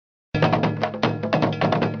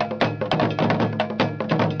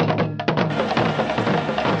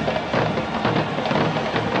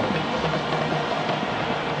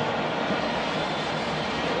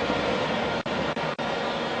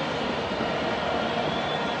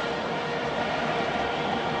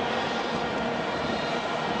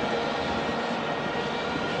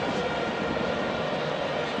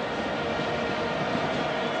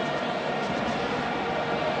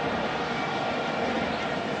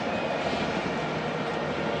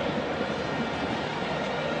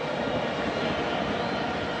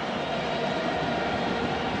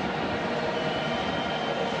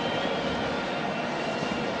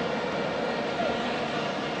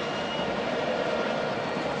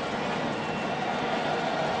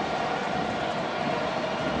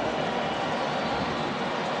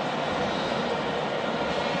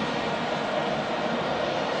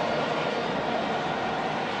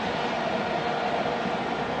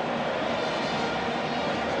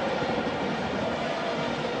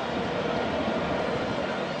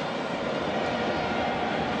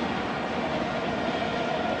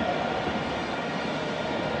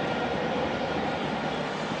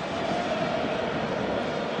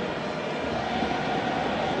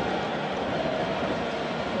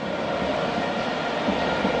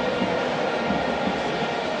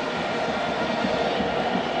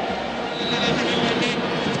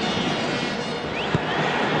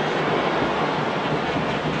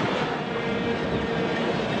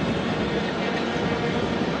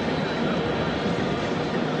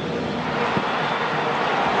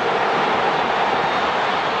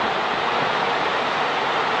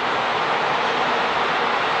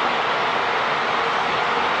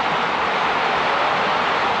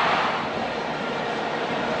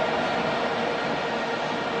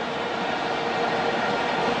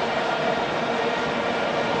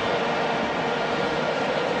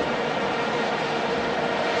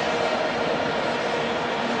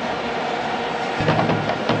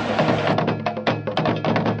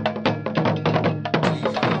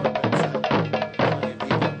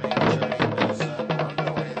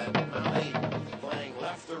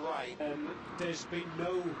There's been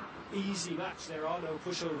no easy match. There are no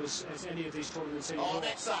pushovers at any of these tournaments anymore. Oh,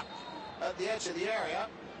 next up at the edge of the area.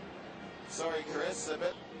 Sorry, Chris, a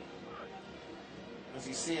bit. As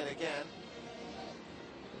you see it again,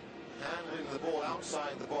 handling the ball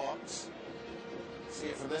outside the box. See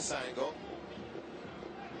it from this angle.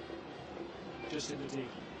 Just in the deep.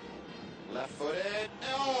 Left footed.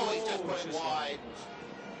 Oh, he's just put it wide.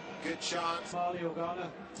 Good chance. Mali or Ghana?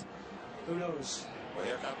 Who knows? Well,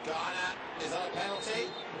 here comes Ghana. Is that a penalty?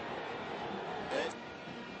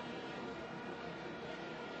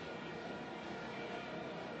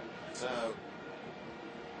 So,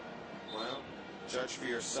 well, judge for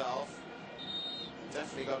yourself.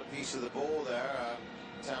 Definitely got a piece of the ball there,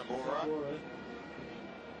 Tambora.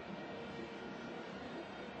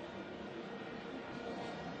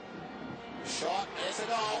 Shot, it's a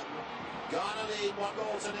goal. Ghana lead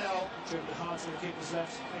 1-0. Driven hard to the keeper's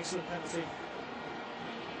left. Excellent penalty.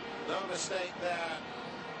 No mistake there.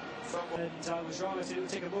 And I was wrong. I think it would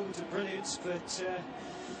take a moment of brilliance, but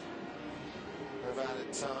we've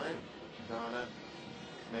added time. Ghana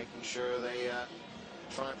making sure they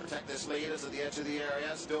try and protect this lead as at the edge of the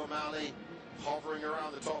area. Still Mali hovering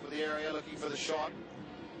around the top of the area looking for the shot.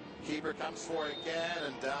 Keeper comes for it again,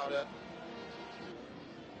 and Dowda.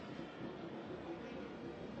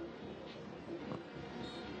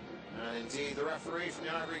 And indeed, the referee from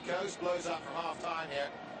the Ivory Coast blows up for half-time here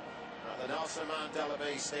at the Nelson Mandela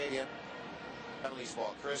Bay Stadium. Penalty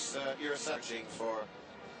spot. Chris, you're searching for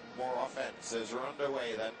more offences. We're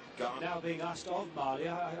underway then. Ghana. Now being asked of Mali,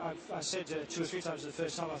 I said 2 or 3 times the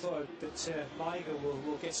first time I thought that Maiga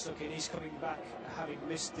will get stuck in. He's coming back having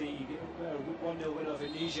missed the 1-0 win over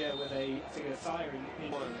Niger with I think a thigh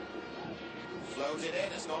in. Floated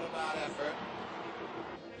in, it's not a bad effort.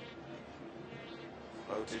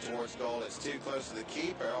 Floated towards goal, it's too close to the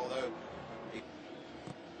keeper, although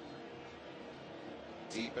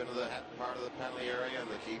deep into the part of the penalty area, and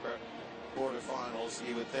the keeper. Quarterfinals,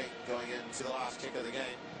 you would think, going into the last kick of the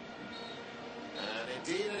game. And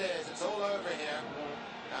indeed it is. It's all over here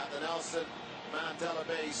at the Nelson Mandela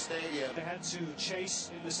Bay Stadium. They had to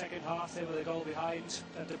chase in the second half. They were the goal behind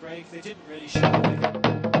at the break. They didn't really show it.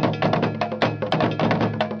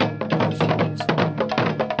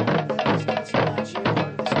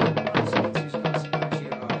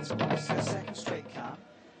 Second straight cap.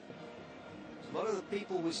 A lot of the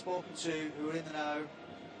people we've spoken to who are in the know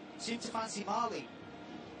seem to fancy Mali,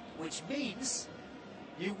 which means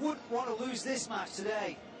you wouldn't want to lose this match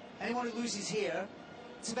today. Anyone who loses here,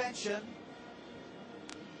 intervention.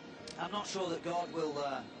 I'm not sure that God will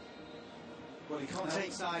well, he can't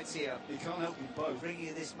take sides here. He can't help them both. Bringing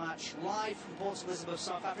you this match live from Port Elizabeth,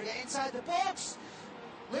 South Africa, inside the box.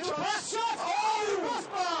 Little pass shot. Oh,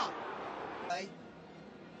 crossbar.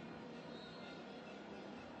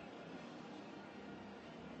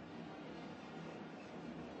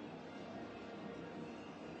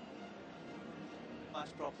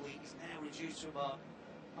 Match properly. He's now reduced to about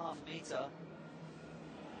half a metre.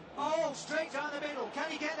 Oh, straight down the middle. Can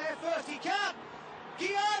he get there first? He can.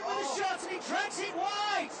 Guillaume with a shot, and he drags it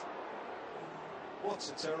wide. What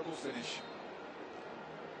a terrible finish.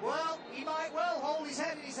 Well, he might well hold his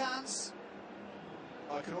head in his hands.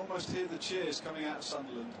 I can almost hear the cheers coming out of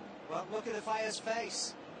Sunderland. Well, look at the Fire's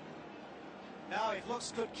face. Now, if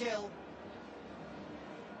looks could kill.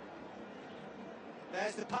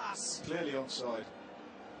 There's the pass. Clearly onside.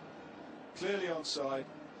 Clearly onside.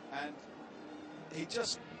 And he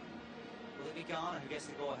just... Will it be Ghana who gets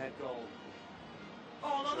the go-ahead goal?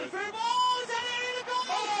 Oh, lovely through ball! Is that in the goal?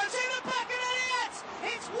 Oh, it's in the back of the net!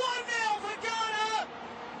 It's 1-0 for Ghana!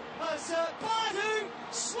 As Badu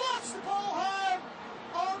slots the ball home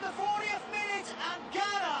on the 40th minute, and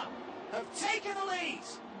Ghana have taken the lead.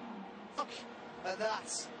 Look at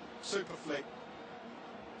that. Super flick.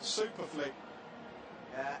 Super flick.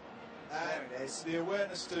 Yeah, there it is. The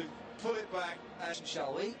awareness to pull it back. And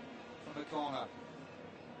shall we? From the corner.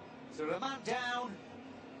 So a man down.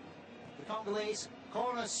 The Congolese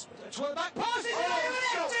corners to the back post. It's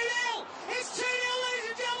 2-0. It's 2-0, ladies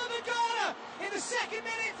and gentlemen, for Ghana in the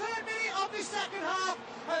third minute of the second half.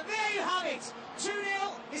 And there you have it.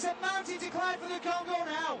 2-0 is a mountain decline for the Congo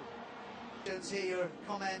now. Hear your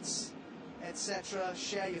comments, etc.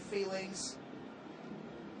 Share your feelings.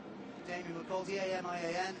 Damien McCall,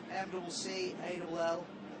 D-A-M-I-A-N, M-C-C-A-L-L,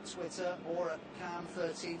 Twitter, or at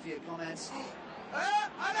Cam13 for your comments.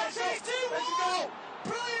 And that's it, 2-1!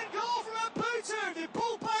 Brilliant goal from Mputu, they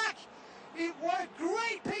pull back. What a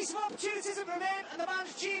great piece of opportunism from him, and the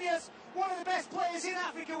man's genius, one of the best players in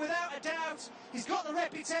Africa without a doubt. He's got the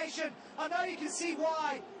reputation, I know you can see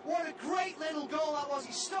why. What a great little goal that was,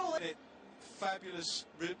 he stole it. Fabulous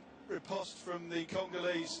riposte from the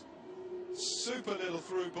Congolese. Super little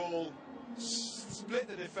through ball, split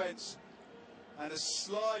the defence, and a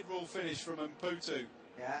slide rule finish from Mputu.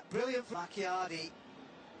 Yeah, brilliant from Macchiardi.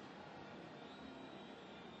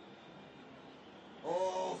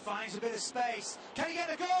 Oh, finds a bit of space. Can he get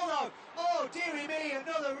the goal though? Oh, dearie me,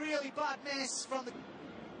 another really bad miss from the...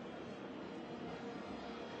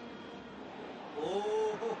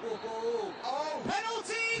 Oh,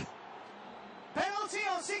 penalty! Penalty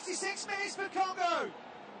on 66 minutes for Congo.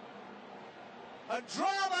 And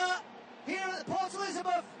drama here at the Port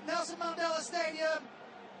Elizabeth Nelson Mandela Stadium,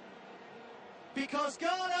 because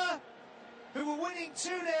Ghana, who were winning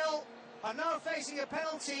 2-0, are now facing a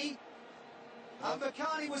penalty. And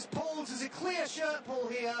Mbakani was pulled as a clear shirt pull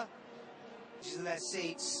here. These are their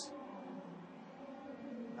seats.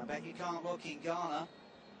 I bet you can't look in Ghana.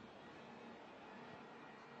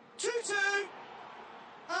 2-2.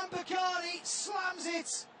 And Mbakani slams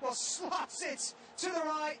it, or slaps it to the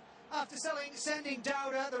right after sending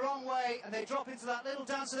Dowda the wrong way, and they drop into that little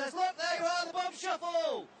dance. Look, there you are, the bum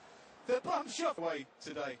shuffle. The bum shuffle. Away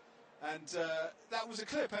today, and that was a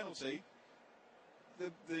clear penalty.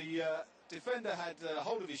 The defender had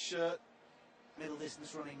hold of his shirt. Middle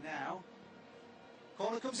distance running now.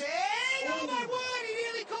 Corner comes in. Oh my word! He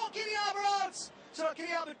nearly caught Kenny Albert out. Sorry,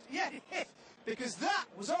 Kenny Albert. Yeah, he hit, because that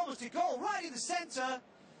was almost a goal right in the centre.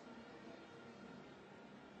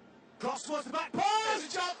 Cross towards the back post. There's a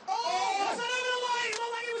jump. Oh, was that over the line? It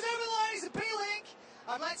looked like it was over the line. He's appealing.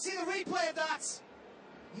 I'd like to see the replay of that.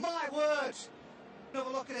 My word. Another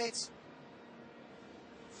look at it.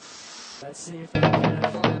 Let's see if they can.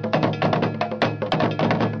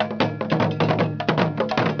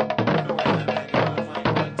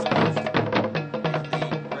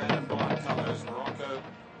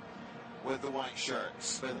 With the white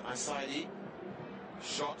shirts, with Asaidi.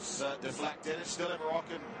 Shots deflected. It's still in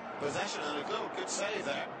Moroccan possession, and a good save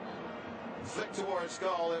there. Flick towards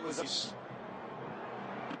goal. It was a good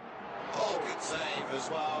save as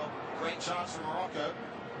well. Great chance from Morocco.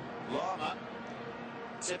 Lama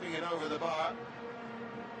tipping it over the bar.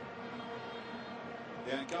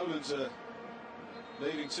 The Angolans are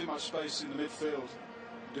leaving too much space in the midfield.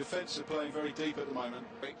 Defence are playing very deep at the moment.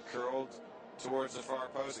 Curled towards the far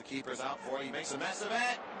post. The keeper's out for it. He makes a mess of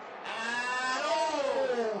it. And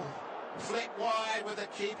oh! Flick wide with the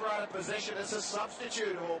keeper out of position. It's a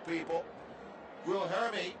substitute, of all people. Will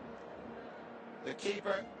Hermy, the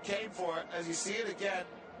keeper, came for it. As you see it again,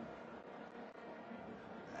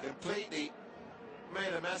 completely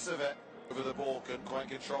made a mess of it. Over the ball, couldn't quite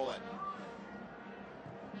control it.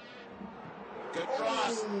 Good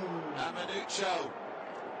cross. And Manucho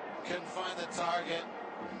couldn't find the target.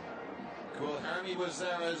 Will Hermy was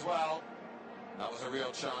there as well. That was a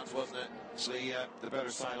real chance, wasn't it? The better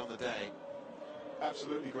side on the day.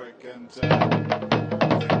 Absolutely, Greg. And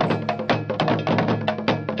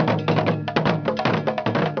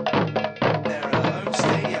Their home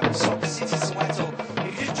stadium, Soccer City, Soweto.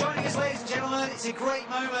 If you're just joining us, ladies and gentlemen, it's a great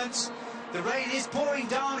moment. The rain is pouring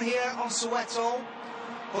down here on Soweto.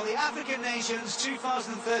 Well, the African Nations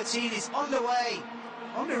 2013 is underway.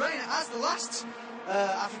 Underway as the last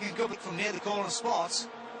African Cup from near the corner spot.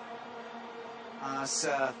 As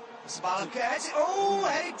Sabalak heads it. Oh,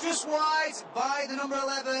 headed just wide by the number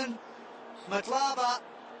 11, Matlaba.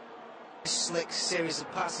 Slick series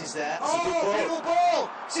of passes there. Oh, middle ball.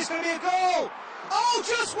 Is this going to be a goal? Oh,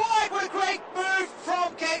 just wide. What a great move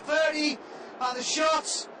from Cape Verde. And the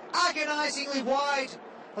shot agonisingly wide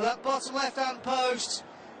for that bottom left-hand post.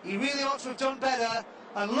 He really ought to have done better.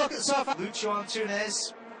 And look at South Lucho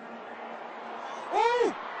Antunes.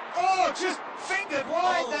 Oh, just fingered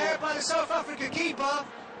wide there by the South Africa keeper,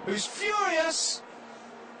 who's furious.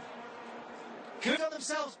 Could have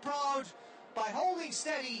themselves proud by holding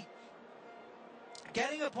steady,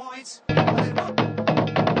 getting a point. He's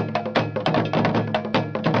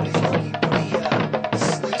looking pretty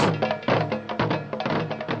slick.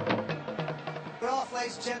 We're off,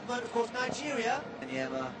 ladies and gentlemen, of course, Nigeria. And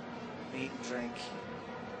Yema, meat and drink.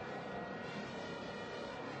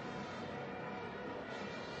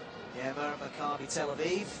 Yema, Maccabi Tel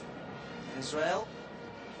Aviv, in Israel.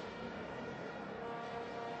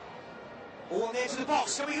 Oh, on the edge of the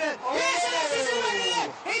box, coming in. Oh. Yes,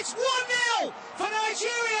 it's 1-0 for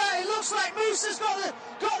Nigeria. It looks like Musa's got the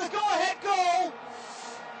go-ahead goal.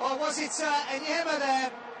 Or was it Enyema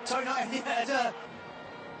there? Sorry, not Enyema.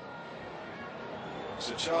 it's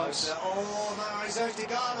a chance. Oh, Mauricio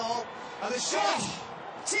Stigano. And the shot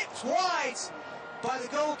tipped wide by the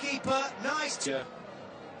goalkeeper. Nice. Yeah.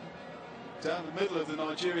 Down the middle of the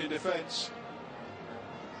Nigerian defence.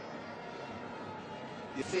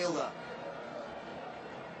 You feel that.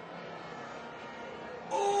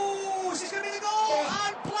 Oh, is this going to be the goal?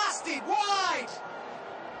 And blasted wide.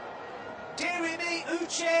 Dear me,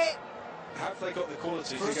 Uche. Have they got the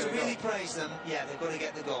quality For to us get to it really goal? praise them, yeah, they've got to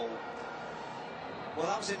get the goal. Well,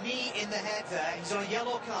 that was a knee in the head there. He's on a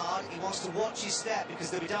yellow card. He wants to watch his step because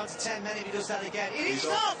they'll be down to 10 men if he does that again. He's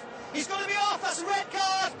off! He's going to be off. That's a red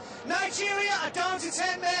card. Nigeria are down to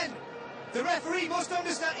 10 men. The referee must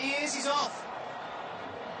understand. He is. He's off.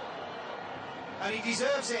 And he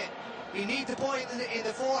deserves it. He needs the boy in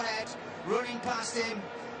the forehead running past him.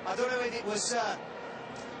 I don't know if it was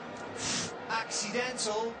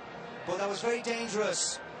accidental, but that was very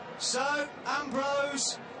dangerous. So,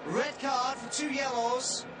 Ambrose, red card for 2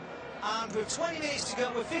 yellows. And with 20 minutes to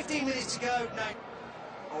go, with 15 minutes to go, now,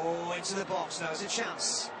 oh, into the box now, there's a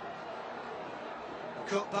chance.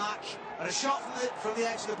 Cut back, and a shot from the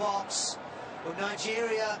edge of the box. But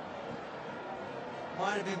Nigeria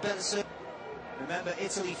might have been better served. Remember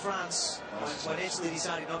Italy, France, when Italy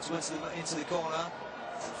decided not to enter into the corner.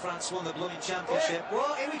 France won the blooming championship.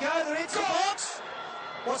 Well, here we go, they're into the box.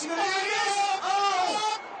 What's he going to do? Yes!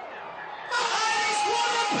 Oh! And it's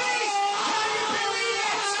one apiece! Can you believe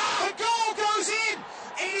it? The goal goes in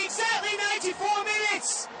exactly 94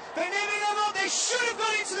 minutes. They never know what they should have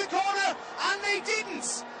gone into the corner, and they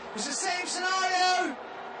didn't. It was the same scenario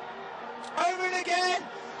over and again,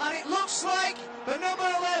 and it looks like the number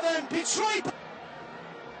 11, Detroit.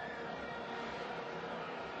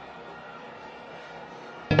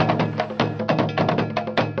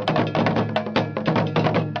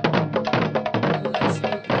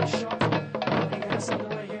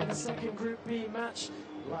 Second Group B match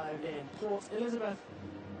live in Port Elizabeth,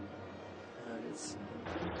 and it's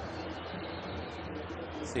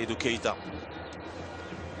Seydou Keita.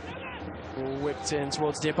 Whipped in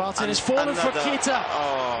towards Diabate, and it's fallen for Keita.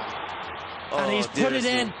 And he's put it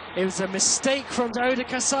in. It was a mistake from Oda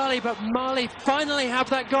Kasali, but Mali finally have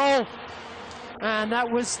that goal. And that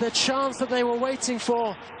was the chance that they were waiting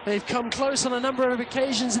for. They've come close on a number of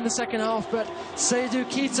occasions in the second half, but Seydou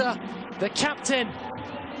Keita, the captain,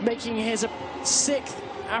 making his 6th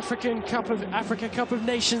Africa Cup of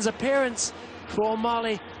Nations appearance for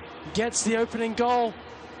Mali, gets the opening goal.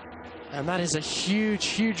 And that is a huge,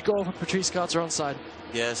 huge goal for Patrice Carter onside.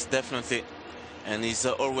 Yes, definitely. And he's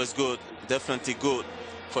always good, definitely good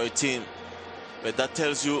for a team. But that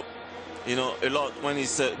tells you, you know, a lot when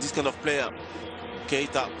he's this kind of player.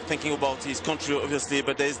 Keita thinking about his country, obviously,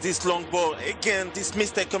 but there's this long ball. Again, this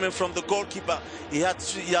mistake coming from the goalkeeper. He had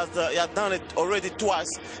done it already twice.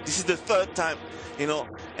 This is the 3rd time, you know,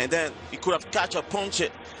 and then he could have catch or punch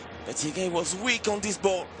it. But he was weak on this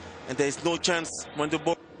ball, and there's no chance when the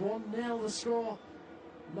ball... 1-0 the score.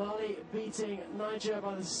 Mali beating Niger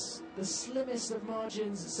by the slimmest of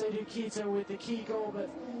margins. Seydou Keita with the key goal, but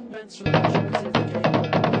bench for the majority of the game.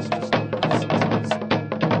 That's just not enough sometimes.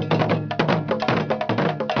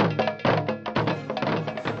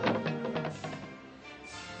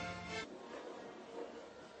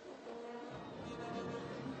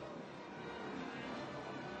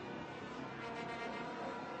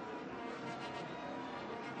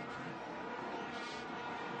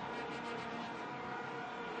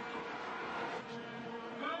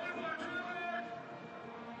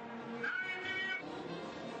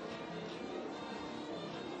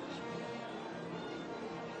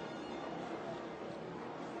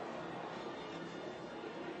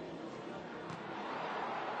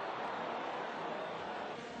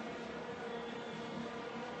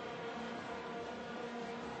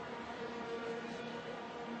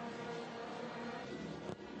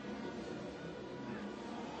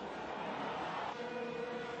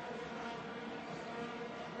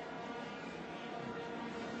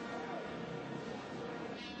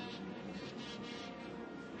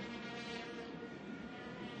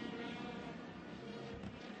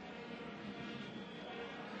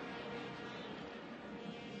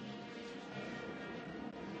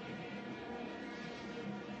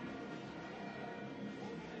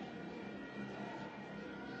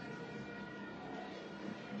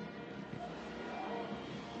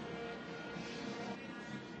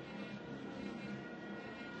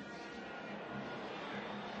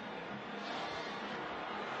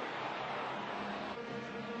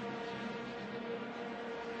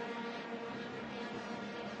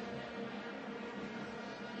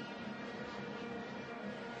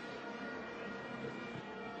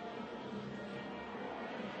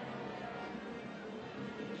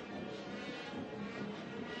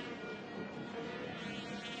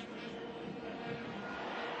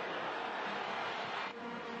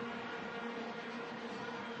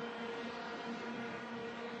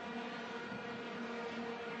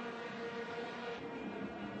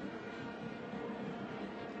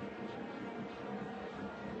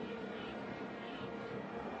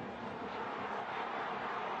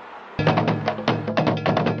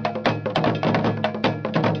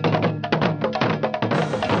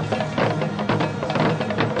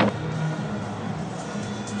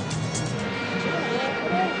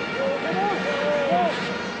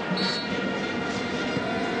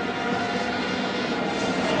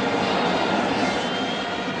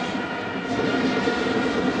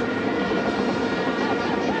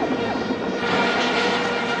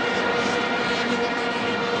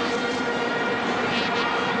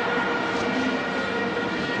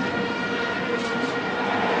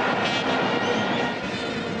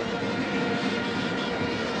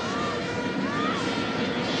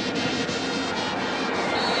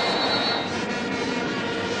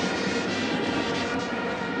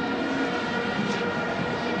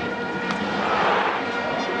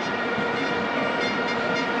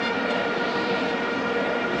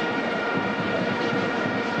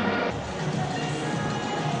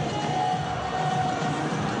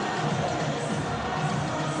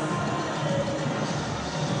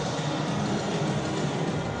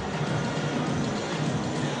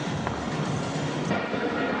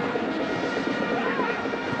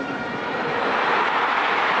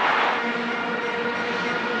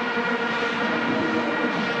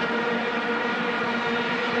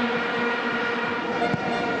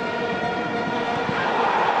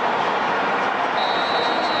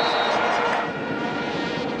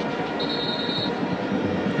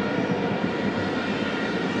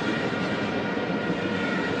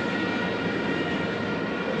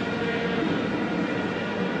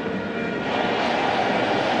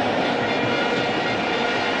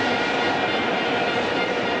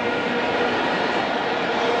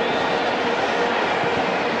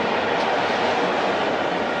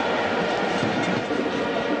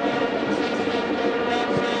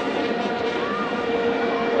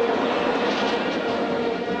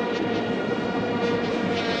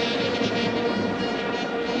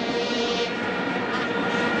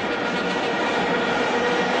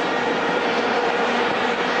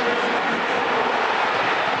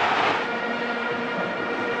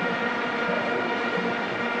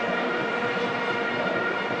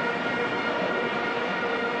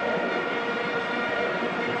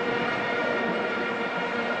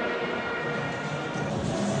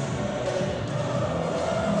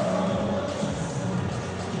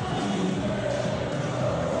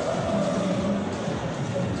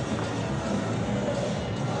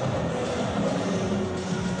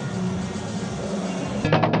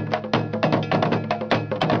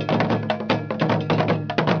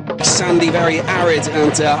 sandy, very arid,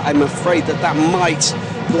 and I'm afraid that might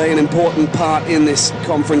play an important part in this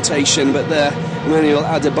confrontation. But there, Emmanuel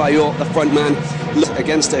Adebayor, the front man,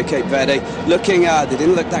 against Cape Verde, looking, they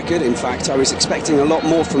didn't look that good. In fact, I was expecting a lot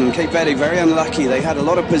more from them. Cape Verde, very unlucky. They had a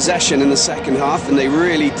lot of possession in the second half, and they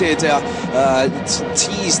really did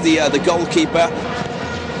tease the goalkeeper.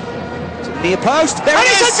 To the near post, there it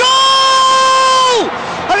is! It's a goal!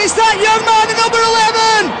 And it's that young man, the number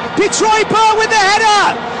 11, Pietroipa with the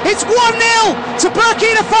header. It's 1-0 to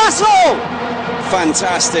Burkina Faso.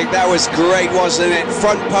 Fantastic, that was great, wasn't it?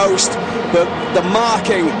 Front post, but the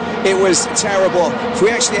marking, it was terrible. If we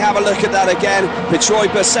actually have a look at that again,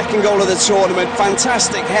 Pietroipa, second goal of the tournament,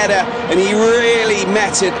 fantastic header, and he really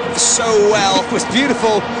met it so well. It was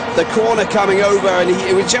beautiful, the corner coming over, and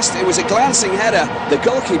it was a glancing header. The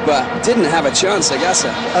goalkeeper didn't have a chance, I guess.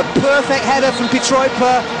 A perfect header from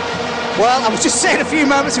Pietroipa. Well, I was just saying a few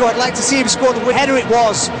moments ago, I'd like to see him score the header. It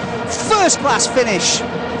was first-class finish.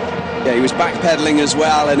 Yeah, he was backpedaling as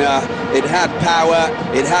well, and it had power,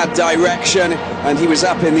 it had direction, and he was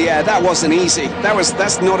up in the air. That wasn't easy.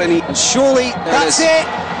 That's not any. And surely that's it.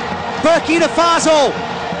 Burkina Faso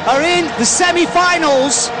are in the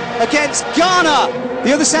semi-finals against Ghana.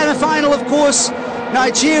 The other semi-final, of course,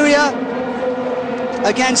 Nigeria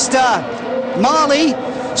against Mali.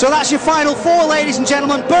 So that's your final four, ladies and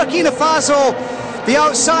gentlemen. Burkina Faso, the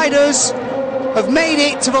outsiders, have made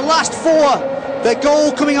it to the last four. Their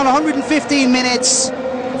goal coming on 115 minutes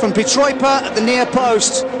from Pietroipa at the near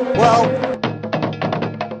post. Well,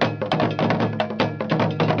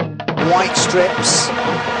 white strips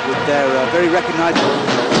with their very recognisable.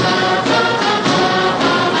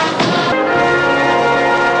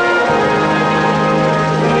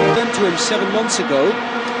 To him 7 months ago,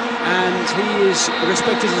 and he is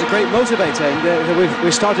respected as a great motivator. And we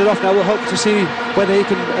started off now. We'll hope to see whether he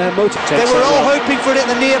can motivate. They were all hoping for it at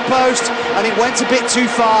the near post, and it went a bit too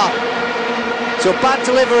far. So bad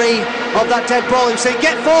delivery of that dead ball. He was saying,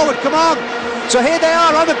 "Get forward, come on." So here they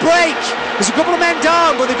are on the break. There's a couple of men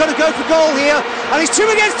down, but they've got to go for goal here. And it's 2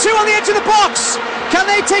 against 2 on the edge of the box. Can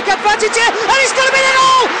they take advantage here? And it's going to be the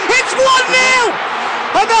goal. It's 1-0.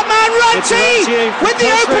 And that man Ranti with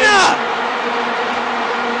the opener.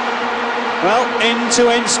 Well,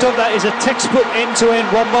 end-to-end stuff. That is a textbook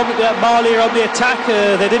end-to-end. One moment that Mali are on the attack.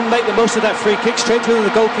 They didn't make the most of that free kick. Straight through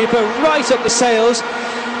the goalkeeper, right up the sails,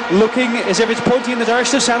 looking as if it's pointing in the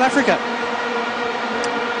direction of South Africa.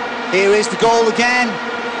 Here is the goal again.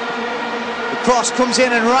 The cross comes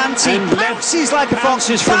in and Ranti bounces like a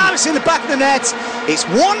fox. Bounce in the back of the net. It's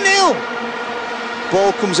 1-0.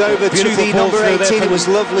 Ball comes over to the number 18. It was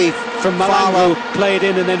lovely from Malango. Played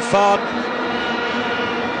in and then far.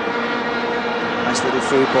 Nice little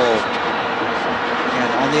through ball.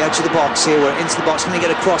 Again, on the edge of the box here. We're into the box. Can they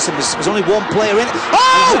get across? And there's only one player in it.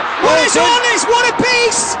 Oh! What is on this? What a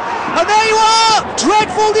piece! And there you are!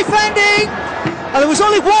 Dreadful defending. And there was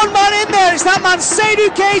only one man in there. It's that man,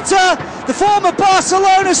 Seydou Keita, the former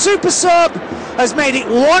Barcelona super sub, has made it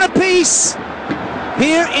 1 apiece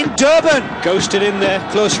here in Durban. Ghosted in there,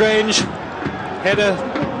 close range. Header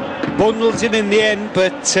bundled in the end,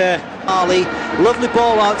 but Ali, lovely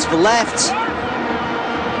ball out to the left.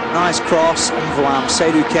 Nice cross, and Vlam,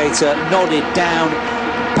 Seydou Keita nodded down,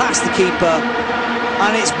 past the keeper,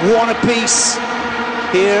 and it's 1 apiece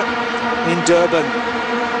here in Durban.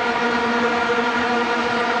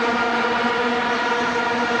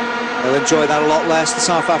 They'll enjoy that a lot less, the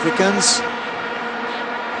South Africans.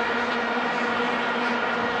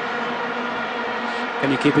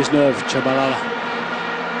 Can you keep his nerve, Chabalala?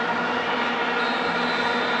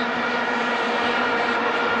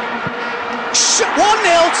 Shit,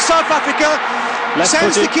 1-0 to South Africa.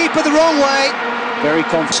 Sends the keeper the wrong way. Very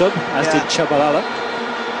confident, as did Chabalala.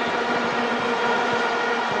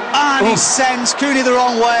 And he sends Cooney the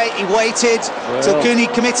wrong way. He waited till Cooney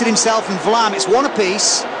committed himself, and Vlam, it's 1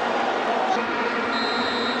 apiece.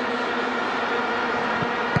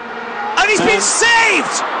 And he's been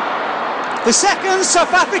saved! The second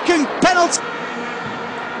South African penalty.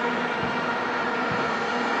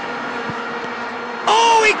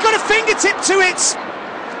 Oh, he got a fingertip to it!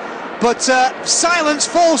 But silence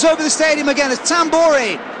falls over the stadium again as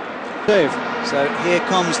Tambori. Save. So here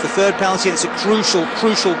comes the third penalty, and it's a crucial,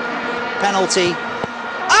 crucial penalty.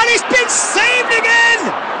 And it's been saved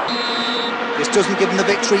again! This doesn't give them the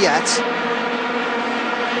victory yet.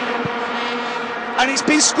 And it's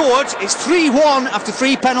been scored. It's 3-1 after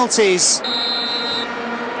 3 penalties.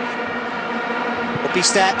 Up he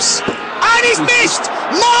steps. And he's missed!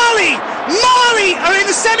 Mali! Mali are in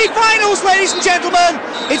the semi-finals, ladies and gentlemen.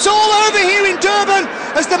 It's all over here in Durban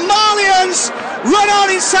as the Malians run on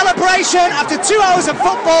in celebration after 2 hours of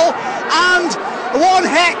football and one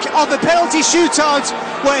heck of a penalty shootout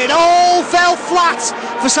where it all fell flat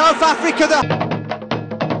for South Africa.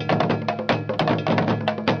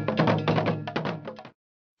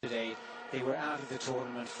 Today, they were out of the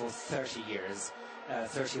tournament for 30 years,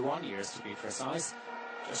 31 years to be precise.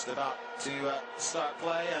 Just about to start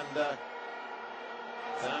play, and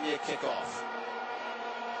Zambia kick off.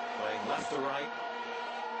 Playing left to right.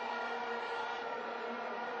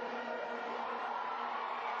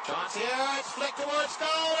 Chance here, it's flicked towards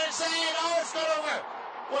goal, and it's in. Oh, it's not over.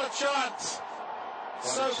 What a chance.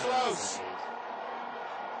 So close.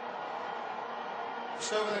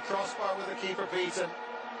 Just over the crossbar with the keeper beaten.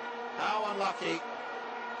 How unlucky.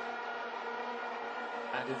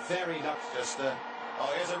 And a very lucky. Just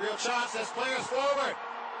oh, here's a real chance. There's players forward.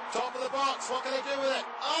 Top of the box. What can they do with it?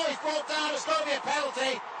 Oh, he's brought down. It's going to be a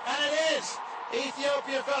penalty. And it is.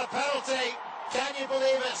 Ethiopia have got a penalty. Can you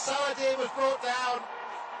believe it? Saladin was brought down.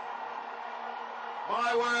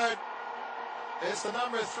 My word. It's the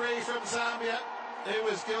number 3 from Zambia who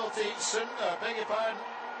was guilty. Beg your pardon.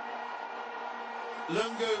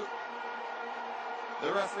 Lungu.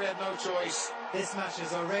 The referee had no choice. This match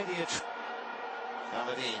is already a...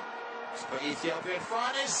 Saladin. Let's put Ethiopia in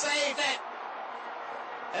front. He saved it.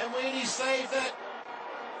 And Weenie saved it.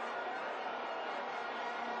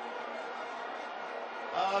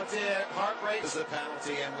 Oh dear, heartbreak is the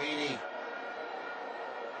penalty, and Weenie.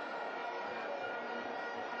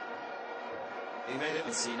 He made it.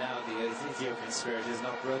 You see now the Ethiopian spirit is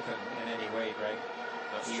not broken in any way, Greg.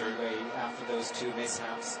 That's true. Way after those 2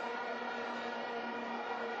 mishaps.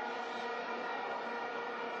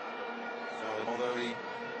 So, although he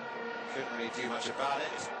couldn't really do much about it,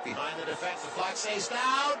 it's behind the defence. The flag stays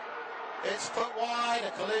down. It's put wide.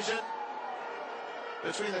 A collision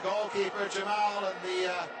between the goalkeeper Jamal and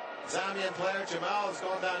the Zambian player. Jamal has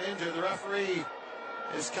gone down injured. The referee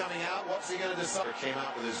is coming out. What's he going to decide? Came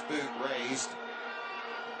out with his boot raised.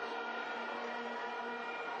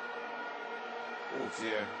 Oh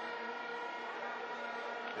dear.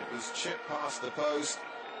 It was chipped past the post.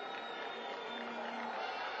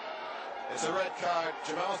 It's a red card.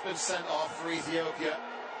 Jamal's been sent off for Ethiopia.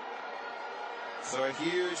 So a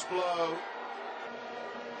huge blow.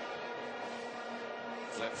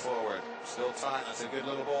 Flip forward. Still tight. That's a good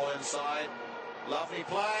little ball inside. Lovely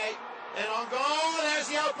play. And on goal. There's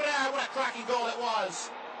the opener. What a cracking goal it was.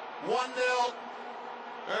 1-0.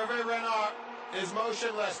 Hervé Renard is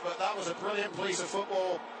motionless, but that was a brilliant piece of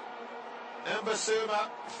football. Mbasuma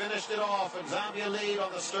finished it off, and Zambia lead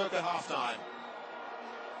on the stroke at half-time.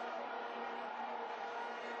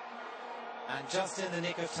 And just in the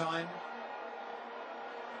nick of time.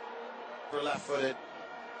 For left-footed.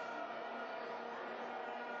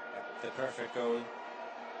 The perfect goal.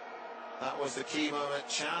 That was the key moment.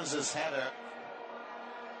 Chance's header.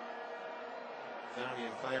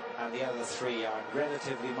 Zambian player. And the other 3 are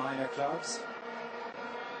relatively minor clubs.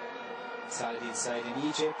 Saladin side in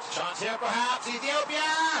Egypt. Chance here perhaps.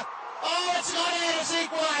 Ethiopia! Oh, it's not in. It's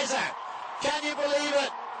equaliser. Can you believe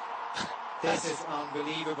it? This is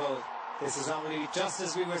unbelievable. This is unbelievable. Just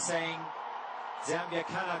as we were saying, Zambia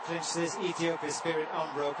cannot clinch this. Ethiopia spirit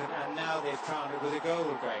unbroken, and now they've crowned it with a goal,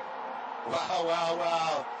 Greg. Wow, wow,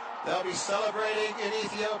 wow. They'll be celebrating in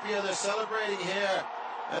Ethiopia. They're celebrating here.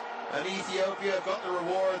 And Ethiopia got the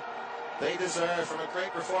reward they deserve from a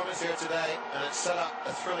great performance here today. And it set up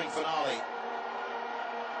a thrilling finale.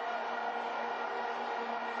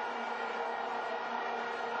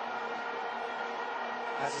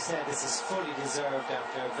 As you said, this is fully deserved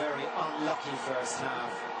after a very unlucky first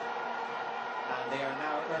half. And they are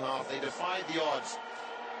now... They defied the odds.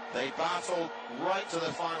 They battled right to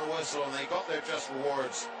the final whistle, and they got their just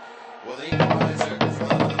rewards with the equaliser from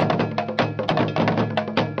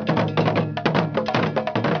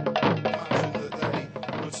that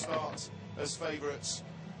they would start as favourites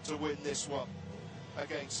to win this one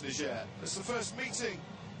against Niger. It's the first meeting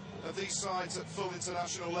of these sides at full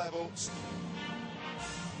international level.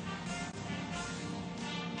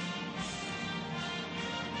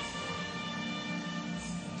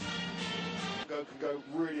 Can go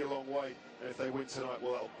really a long way if they win tonight.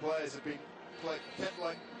 Well, players have been kept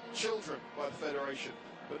like children by the Federation,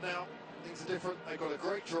 but now things are different. They've got a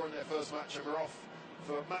great draw in their first match, and we're off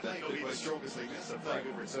for Matt Nagle, the strongest league. That's a very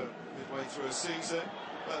good return midway through a season.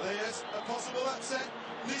 But there's a possible upset.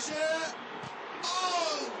 Niger!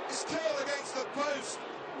 Oh! It's curled against the post.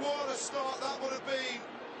 What a start that would have been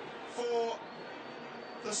for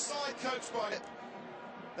the side coached by it,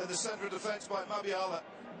 and the centre of defence by Mabiala.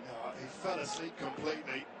 He fell asleep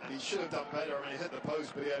completely, and he should have done better. I mean, he hit the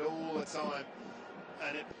post, but he had all the time.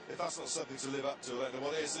 And if that's not something to live up to, I don't know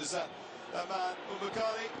what is. There's that man,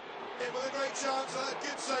 Mbukani, in with a great chance. A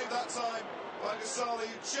good save that time by Gasali,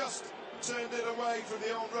 who just turned it away from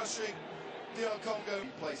the on-rushing DR Congo.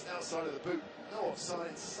 Placed outside of the boot, no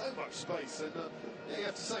offside, so much space, and yeah, you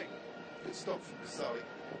have to say, good stop from Gasali.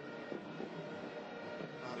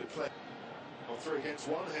 How to play on 3 against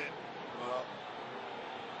 1 here. Well,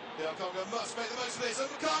 DR Congo must make the most of this.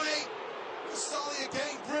 Mbukani, Gasali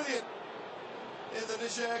again, brilliant in the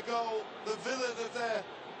Niger goal, the villain of their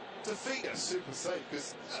defeat. Yeah, super save,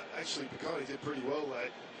 because actually Mbukani did pretty well there.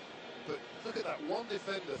 But look at that, 1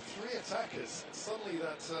 defender, 3 attackers. Suddenly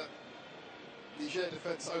that Niger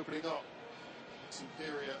defence opening up.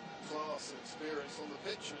 Superior class and experience on the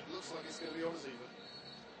pitch, and it looks like it's going to be on us even.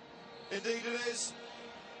 Indeed it is.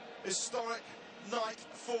 Historic night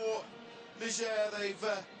for Niger. They've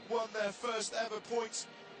won their first ever points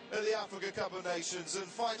at the Africa Cup of Nations, and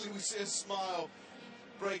finally we see a smile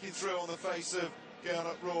breaking through on the face of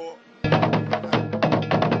Gernot Rohr.